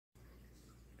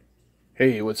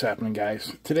Hey, what's happening,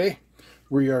 guys? Today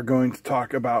we are going to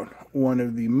talk about one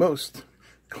of the most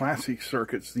classic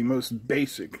circuits, the most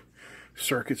basic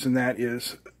circuits, and that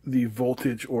is the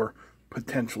voltage or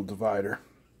potential divider.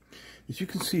 As you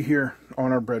can see here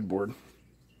on our breadboard,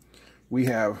 we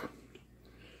have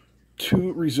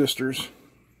two resistors.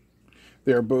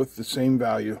 They are both the same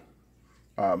value,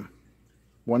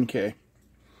 1K.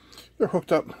 They're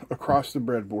hooked up across the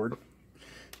breadboard.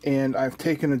 And I've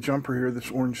taken a jumper here, this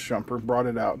orange jumper, brought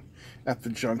it out at the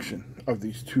junction of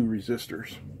these two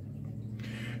resistors.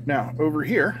 Now, over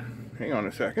here, hang on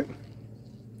a second.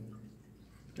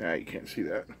 You can't see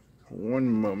that. One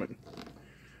moment. I'm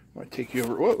going to take you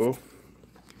over. Whoa.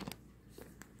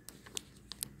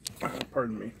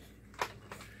 Pardon me.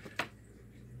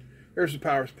 There's the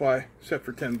power supply set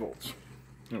for 10 volts.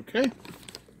 Okay?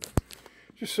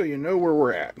 Just so you know where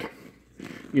we're at.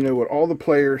 You know what all the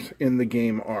players in the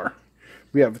game are.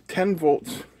 We have 10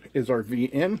 volts is our V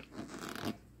in.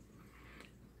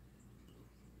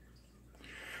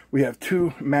 We have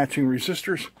two matching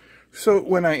resistors. So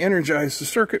when I energize the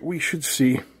circuit, we should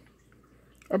see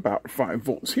about 5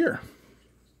 volts here.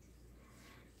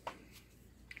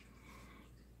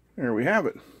 There we have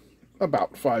it.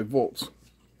 About 5 volts.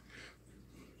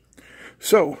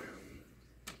 So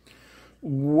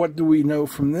what do we know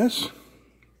from this?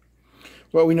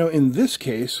 Well, we know in this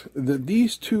case that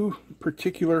these two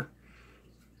particular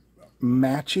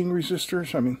matching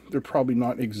resistors, I mean, they're probably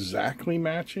not exactly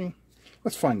matching.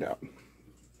 Let's find out.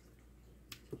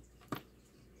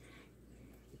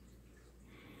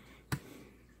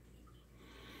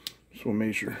 So we'll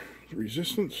measure the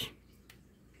resistance.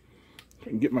 If I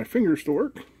can get my fingers to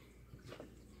work.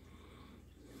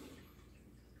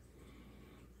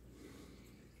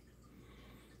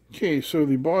 Okay, so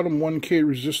the bottom 1K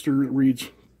resistor reads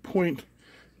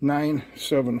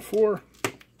 0.974.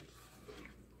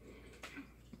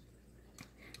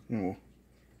 And we'll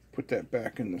put that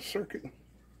back in the circuit.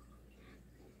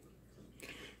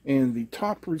 And the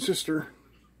top resistor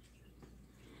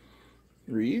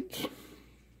reads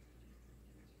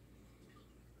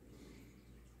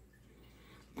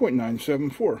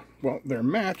 0.974. Well, they're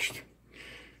matched,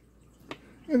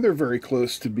 and they're very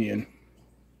close to being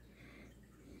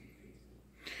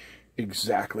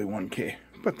exactly 1K,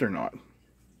 but they're not.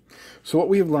 So what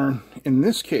we have learned in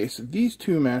this case, these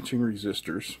two matching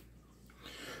resistors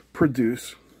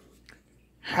produce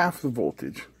half the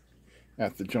voltage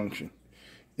at the junction.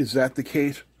 Is that the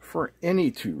case for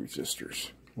any two resistors?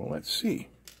 Well, let's see.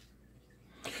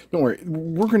 Don't worry,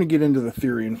 we're going to get into the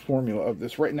theory and formula of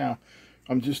this. Right now,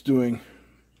 I'm just doing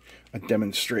a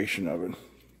demonstration of it.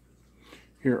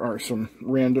 Here are some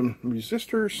random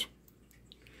resistors.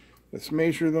 Let's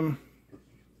measure them.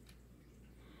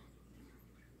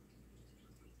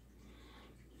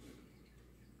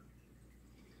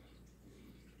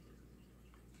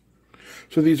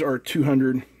 So these are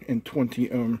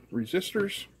 220 ohm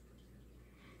resistors.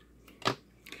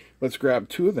 Let's grab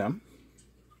two of them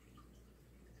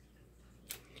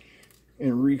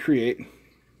and recreate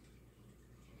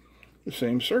the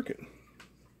same circuit.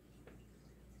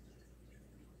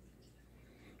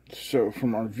 So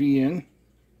from our V in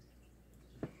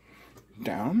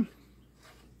down,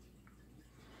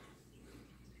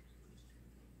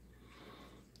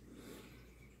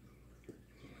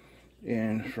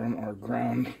 and from our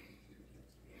ground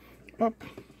up,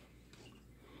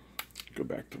 go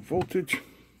back to voltage,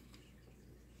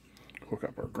 hook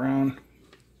up our ground,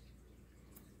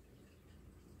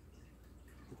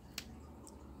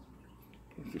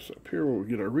 put this up here where we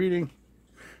get our reading,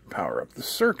 power up the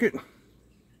circuit.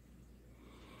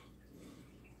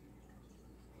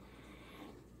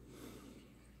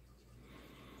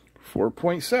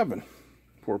 .7,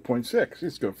 4.6.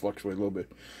 It's going to fluctuate a little bit,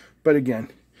 but again,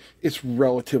 it's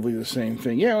relatively the same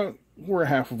thing. Yeah, we're a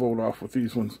half a volt off with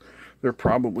these ones. They're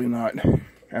probably not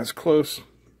as close,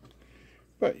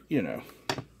 but you know,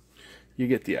 you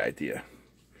get the idea.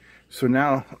 So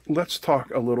now let's talk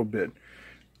a little bit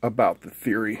about the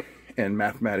theory and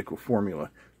mathematical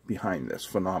formula behind this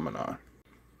phenomenon.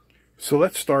 So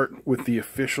let's start with the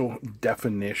official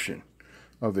definition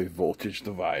of a voltage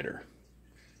divider,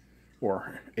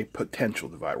 or a potential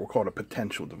divider. We'll call it a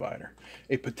potential divider.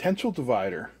 A potential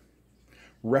divider,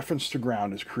 reference to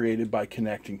ground, is created by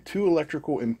connecting two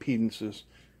electrical impedances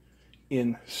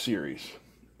in series.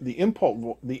 The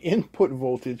input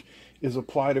voltage is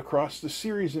applied across the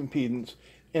series impedance,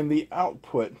 and the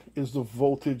output is the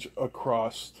voltage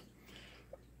across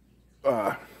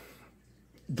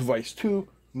device 2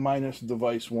 minus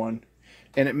device 1,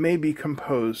 and it may be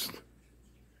composed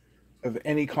of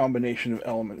any combination of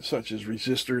elements such as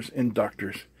resistors,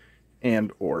 inductors,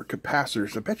 and or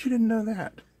capacitors. I bet you didn't know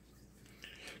that,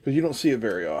 because you don't see it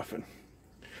very often.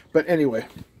 But anyway,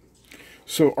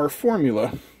 so our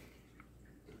formula,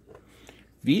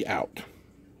 V out,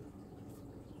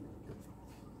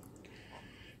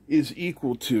 is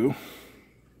equal to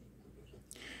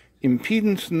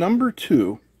impedance number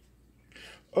 2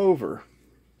 over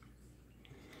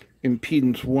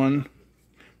impedance 1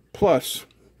 plus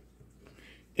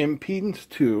impedance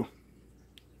 2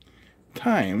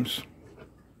 times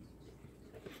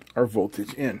our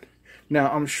voltage in.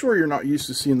 Now, I'm sure you're not used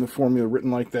to seeing the formula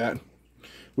written like that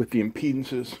with the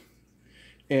impedances,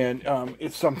 and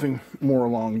it's something more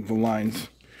along the lines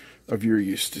of you're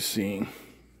used to seeing.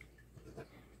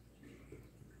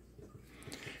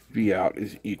 V out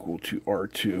is equal to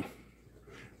R2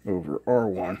 over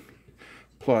R1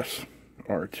 plus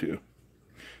R2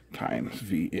 times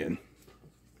V in.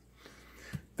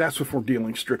 That's if we're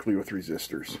dealing strictly with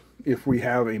resistors. If we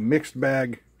have a mixed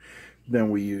bag, then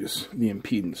we use the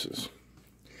impedances.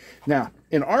 Now,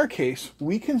 in our case,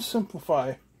 we can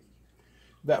simplify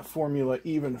that formula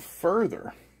even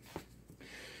further.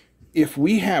 If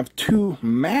we have two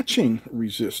matching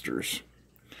resistors,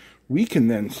 we can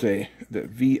then say that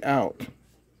V out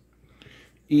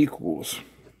equals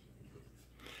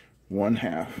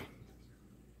 1/2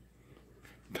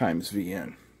 times V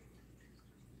in.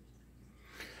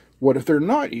 What if they're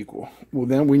not equal? Well,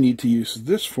 then we need to use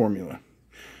this formula.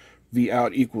 V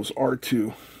out equals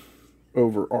R2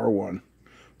 over R1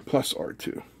 plus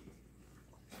R2.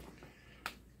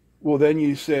 Well, then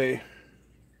you say,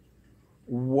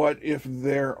 what if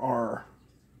there are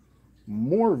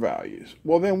more values?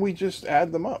 Well, then we just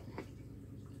add them up.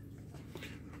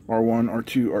 R1,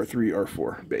 R2, R3,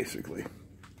 R4, basically.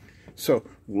 So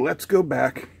let's go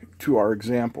back to our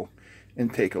example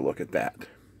and take a look at that.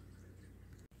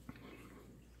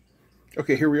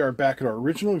 Okay, here we are back at our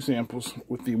original examples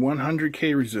with the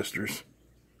 100K resistors.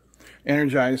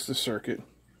 Energize the circuit.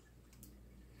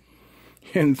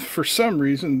 And for some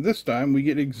reason, this time we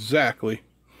get exactly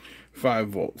 5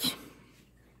 volts.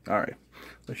 All right,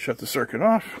 let's shut the circuit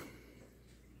off.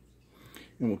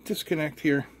 And we'll disconnect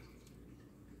here.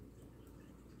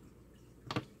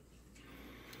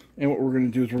 And what we're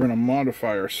going to do is we're going to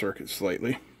modify our circuit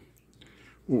slightly.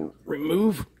 We'll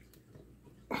remove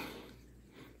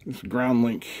this ground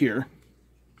link here.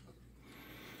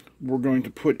 We're going to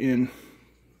put in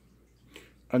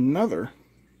another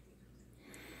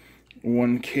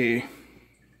 1K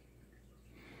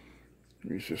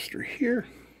resistor here.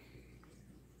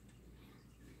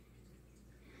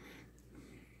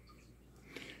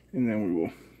 And then we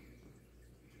will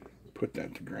put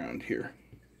that to ground here.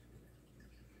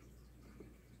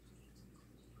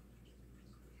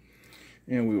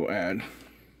 And we will add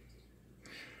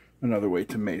another way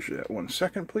to measure that. 1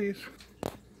 second, please.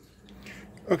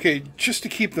 Okay, just to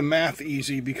keep the math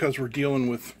easy, because we're dealing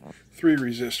with 3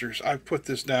 resistors, I've put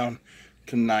this down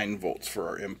to 9 volts for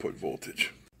our input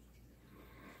voltage.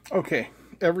 Okay,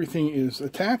 everything is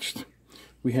attached.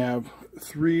 We have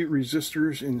 3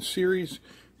 resistors in series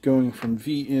going from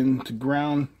V in to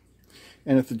ground,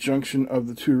 and at the junction of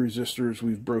the 2 resistors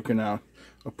we've broken out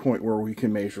a point where we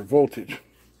can measure voltage.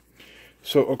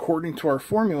 So according to our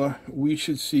formula, we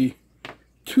should see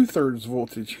 2/3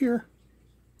 voltage here,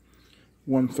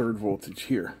 1/3 voltage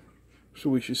here. So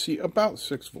we should see about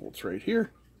 6 volts right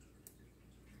here,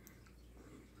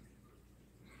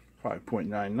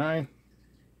 5.99,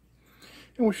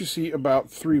 and we should see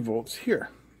about 3 volts here.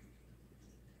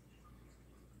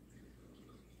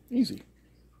 Easy.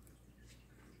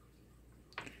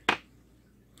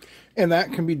 And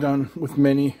that can be done with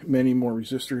many, many more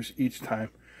resistors each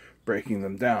time, breaking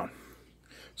them down.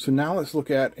 So now let's look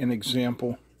at an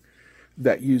example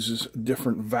that uses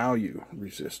different value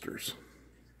resistors.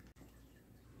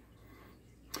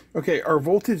 Okay, our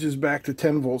voltage is back to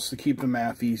 10 volts to keep the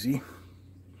math easy.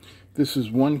 This is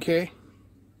 1K.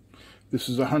 This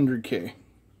is 100K.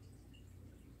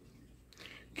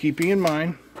 Keeping in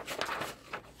mind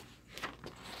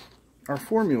our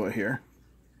formula here,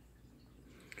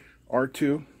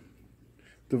 R2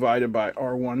 divided by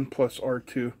R1 plus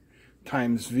R2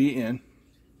 times V in,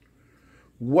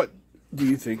 what do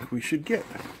you think we should get?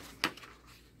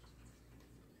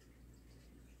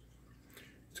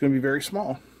 It's going to be very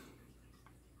small.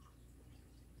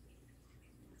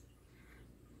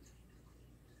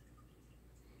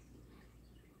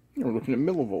 We're looking at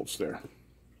millivolts there.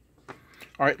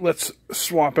 All right, let's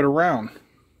swap it around.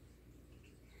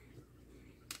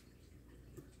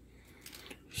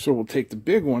 So we'll take the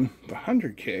big one, the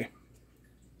 100K,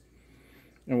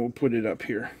 and we'll put it up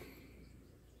here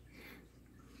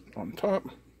on top.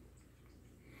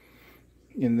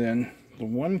 And then the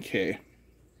 1K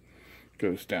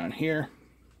goes down here.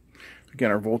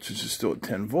 Again, our voltage is still at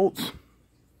 10 volts.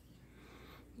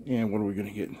 And what are we going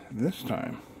to get this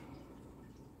time?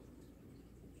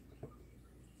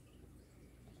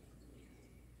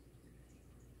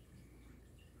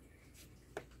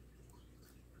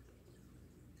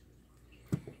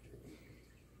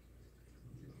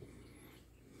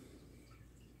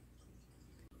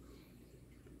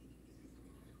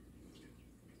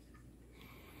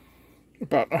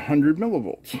 About 100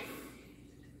 millivolts.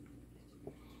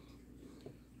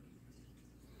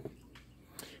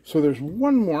 So there's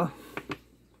one more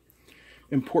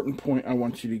important point I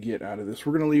want you to get out of this.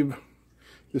 We're going to leave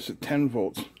this at 10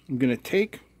 volts. I'm going to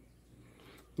take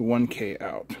the 1K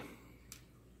out.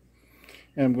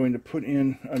 And I'm going to put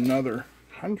in another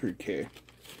 100K.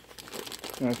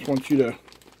 And I just want you to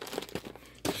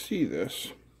see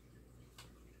this.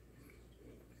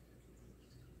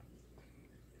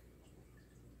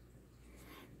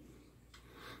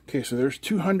 Okay, so there's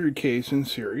 200Ks in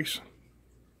series.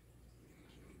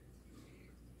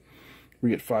 We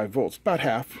get 5 volts, about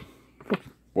half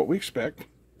what we expect.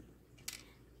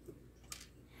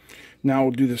 Now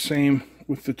we'll do the same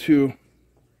with the two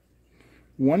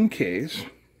 1Ks.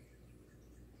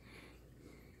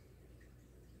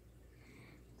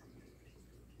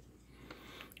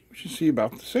 We should see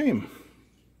about the same,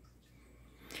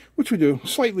 which we do,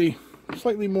 slightly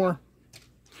more.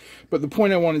 But the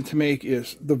point I wanted to make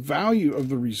is the value of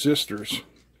the resistors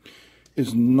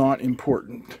is not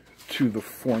important to the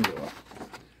formula.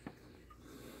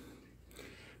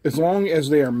 As long as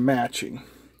they are matching,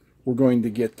 we're going to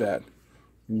get that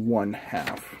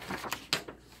 1/2.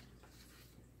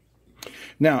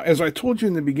 Now, as I told you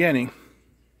in the beginning,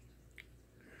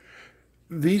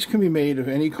 these can be made of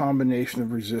any combination of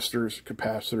resistors,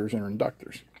 capacitors, and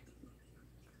inductors.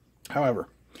 However,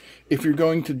 if you're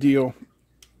going to deal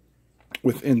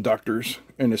with inductors,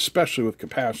 and especially with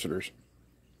capacitors,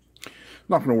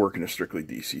 not going to work in a strictly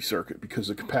DC circuit because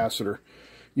the capacitor,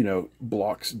 you know,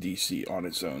 blocks DC on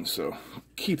its own. So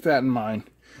keep that in mind.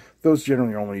 Those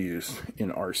generally are only used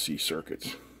in RC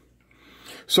circuits.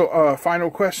 So final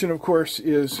question, of course,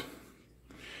 is,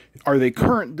 are they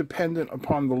current dependent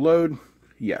upon the load?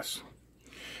 Yes.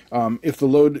 If the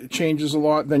load changes a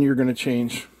lot, then you're going to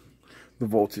change the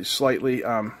voltage slightly.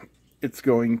 It's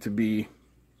going to be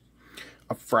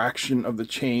a fraction of the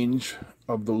change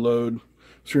of the load,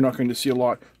 so you're not going to see a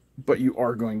lot, but you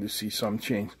are going to see some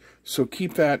change. So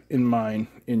keep that in mind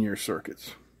in your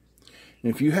circuits.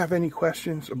 And if you have any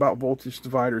questions about voltage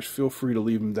dividers, feel free to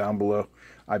leave them down below.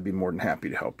 I'd be more than happy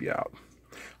to help you out.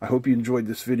 I hope you enjoyed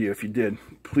this video. If you did,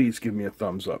 please give me a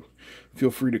thumbs up.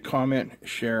 Feel free to comment,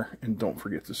 share, and don't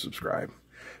forget to subscribe.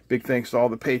 Big thanks to all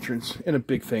the patrons, and a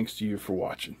big thanks to you for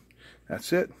watching.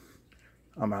 That's it.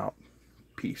 I'm out.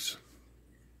 Peace.